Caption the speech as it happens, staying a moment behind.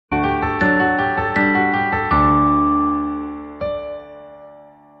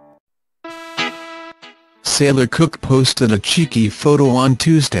Sailor Cook posted a cheeky photo on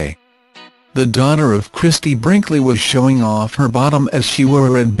Tuesday. The daughter of Christie Brinkley was showing off her bottom as she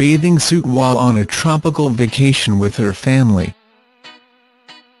wore a bathing suit while on a tropical vacation with her family.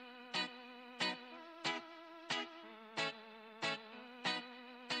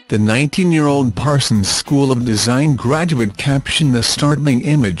 The 19-year-old Parsons School of Design graduate captioned the startling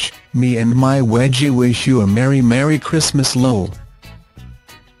image, "Me and my wedgie wish you a Merry Merry Christmas lol."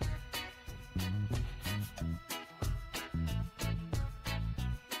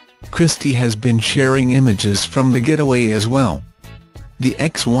 Christie has been sharing images from the getaway as well. The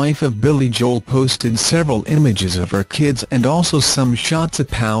ex-wife of Billy Joel posted several images of her kids and also some shots of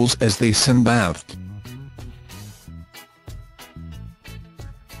pals as they sunbathed.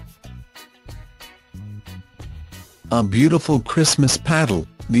 "A beautiful Christmas paddle,"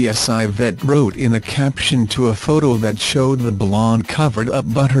 the SI vet wrote in a caption to a photo that showed the blonde covered up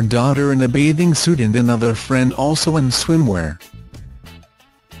but her daughter in a bathing suit and another friend also in swimwear.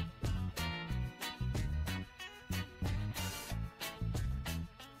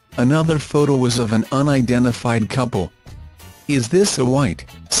 Another photo was of an unidentified couple. "Is this a white,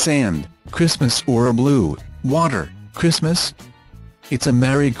 sand, Christmas or a blue, water, Christmas? It's a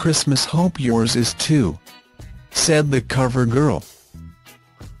Merry Christmas, hope yours is too," said the cover girl.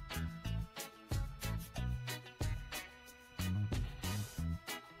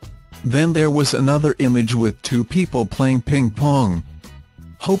 Then there was another image with two people playing ping pong.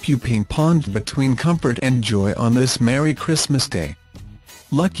 "Hope you ping-ponged between comfort and joy on this Merry Christmas Day.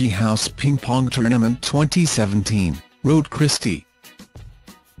 Lucky House Ping Pong Tournament 2017, wrote Christie.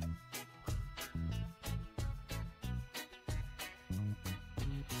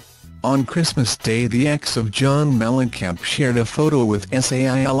 On Christmas Day, the ex of John Mellencamp shared a photo with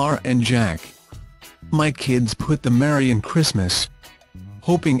Sailor and Jack. "My kids put the Merry in Christmas.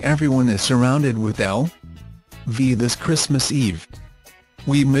 Hoping everyone is surrounded with L.V. this Christmas Eve.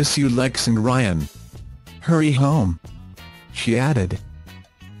 We miss you, Lex and Ryan. Hurry home," she added.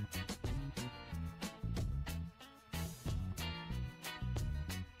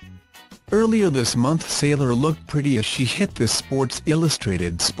 Earlier this month, Sailor looked pretty as she hit the Sports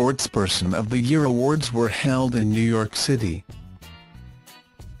Illustrated Sportsperson of the Year awards were held in New York City.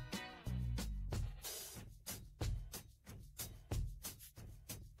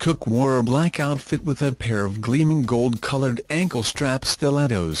 Cook wore a black outfit with a pair of gleaming gold-colored ankle-strap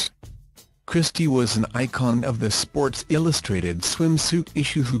stilettos. Christie was an icon of the Sports Illustrated swimsuit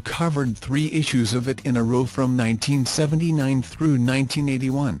issue who covered 3 issues of it in a row from 1979 through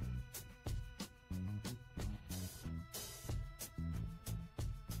 1981.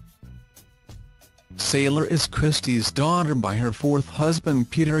 Sailor is Christie's daughter by her 4th husband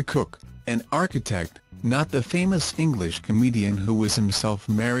Peter Cook, an architect, not the famous English comedian who was himself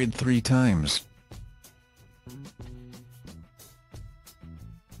married 3 times.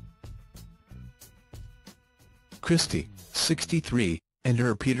 Christie, 63, and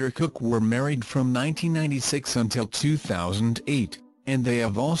her Peter Cook were married from 1996 until 2008, and they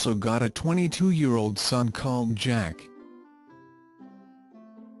have also got a 22-year-old son called Jack.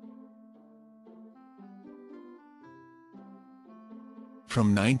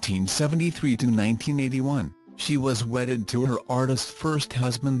 From 1973 to 1981, she was wedded to her artist first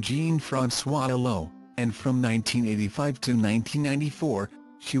husband Jean-François Hulot, and from 1985 to 1994,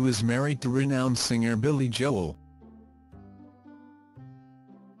 she was married to renowned singer Billy Joel.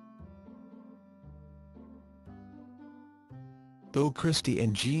 Though Christie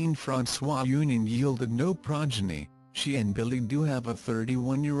and Jean-François' union yielded no progeny, she and Billy do have a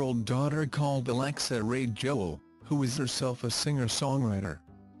 31-year-old daughter called Alexa Ray Joel, who is herself a singer-songwriter.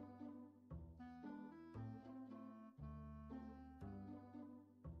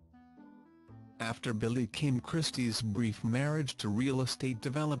 After Billy came Christie's brief marriage to real estate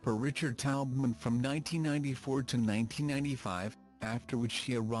developer Richard Taubman from 1994 to 1995, after which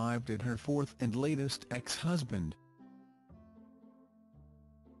she arrived at her 4th and latest ex-husband.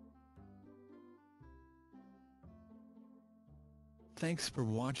 Thanks for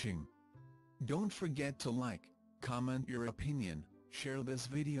watching. Don't forget to like, comment your opinion, share this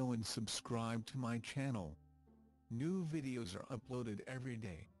video and subscribe to my channel. New videos are uploaded every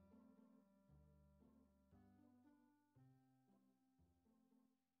day.